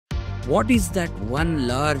What is that one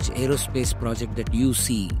large aerospace project that you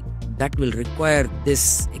see that will require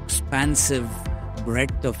this expansive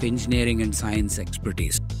breadth of engineering and science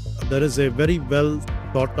expertise? There is a very well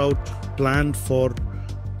thought out plan for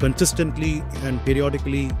consistently and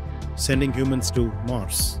periodically sending humans to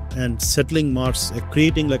Mars and settling Mars,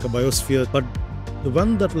 creating like a biosphere. But the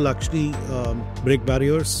one that will actually break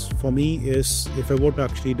barriers for me is if I were to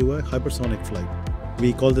actually do a hypersonic flight.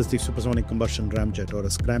 We call this the supersonic combustion ramjet or a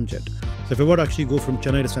SCRAMJet. So if I were to actually go from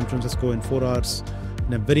Chennai to San Francisco in 4 hours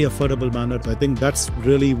in a very affordable manner, I think that's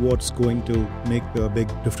really what's going to make a big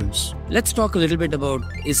difference. Let's talk a little bit about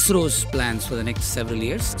ISRO's plans for the next several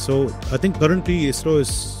years. So I think currently ISRO is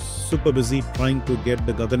super busy trying to get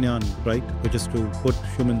the Gaganyaan, right, which is to put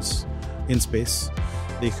humans in space.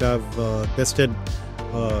 They have tested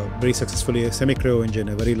very successfully a semi-cryo engine,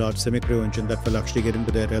 a very large semi-cryo engine that will actually get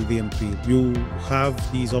into their LVM3. You have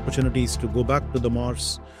these opportunities to go back to the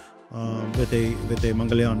Mars with a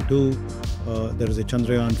Mangalyaan 2. There is a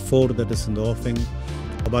Chandrayaan 4 that is in the offing.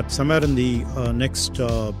 But somewhere in the next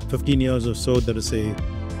 15 years or so, there is a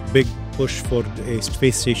big push for a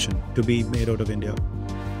space station to be made out of India.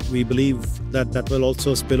 We believe that will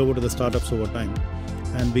also spill over to the startups over time.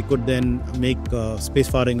 And we could then make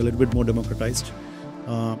spacefaring a little bit more democratized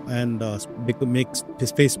and make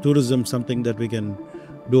space tourism something that we can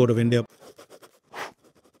do out of India.